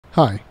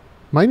Hi,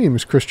 my name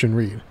is Christian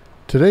Reed.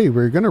 Today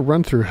we're going to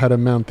run through how to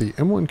mount the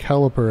M1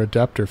 caliper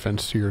adapter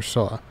fence to your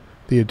saw.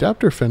 The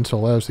adapter fence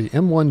allows the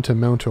M1 to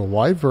mount to a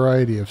wide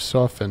variety of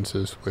saw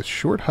fences with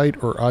short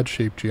height or odd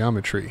shaped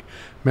geometry.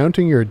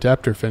 Mounting your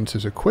adapter fence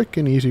is a quick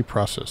and easy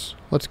process.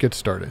 Let's get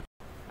started.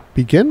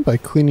 Begin by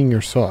cleaning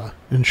your saw.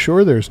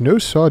 Ensure there is no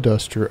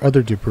sawdust or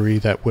other debris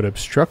that would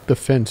obstruct the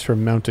fence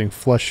from mounting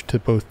flush to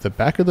both the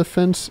back of the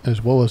fence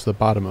as well as the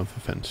bottom of the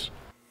fence.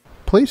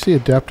 Place the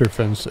adapter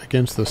fence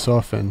against the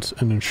saw fence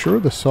and ensure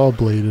the saw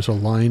blade is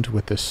aligned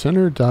with the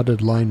center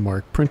dotted line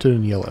mark printed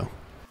in yellow.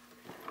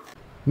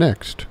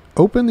 Next,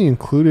 open the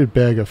included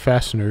bag of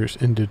fasteners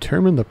and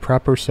determine the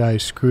proper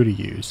size screw to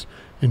use.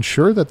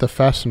 Ensure that the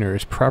fastener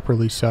is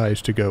properly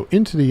sized to go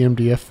into the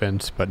MDF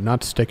fence but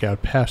not stick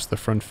out past the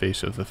front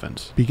face of the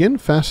fence. Begin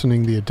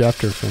fastening the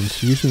adapter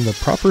fence using the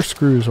proper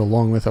screws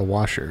along with a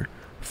washer.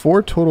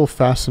 4 total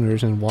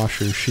fasteners and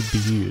washers should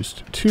be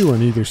used, 2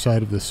 on either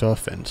side of the saw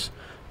fence.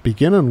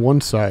 Begin on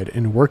one side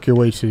and work your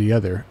way to the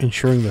other,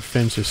 ensuring the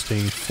fence is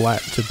staying flat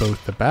to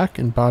both the back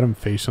and bottom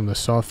face on the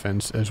saw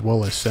fence as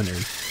well as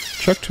centered.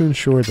 Check to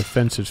ensure the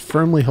fence is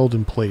firmly held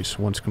in place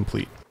once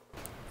complete.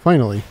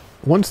 Finally,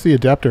 once the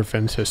adapter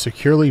fence has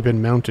securely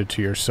been mounted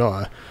to your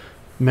saw,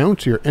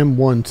 mount your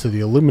M1 to the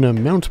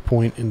aluminum mount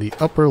point in the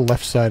upper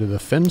left side of the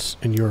fence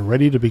and you are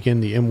ready to begin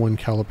the M1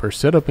 caliper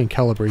setup and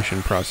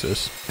calibration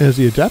process. As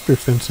the adapter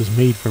fence is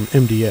made from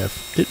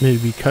MDF, it may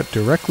be cut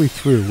directly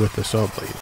through with the saw blade.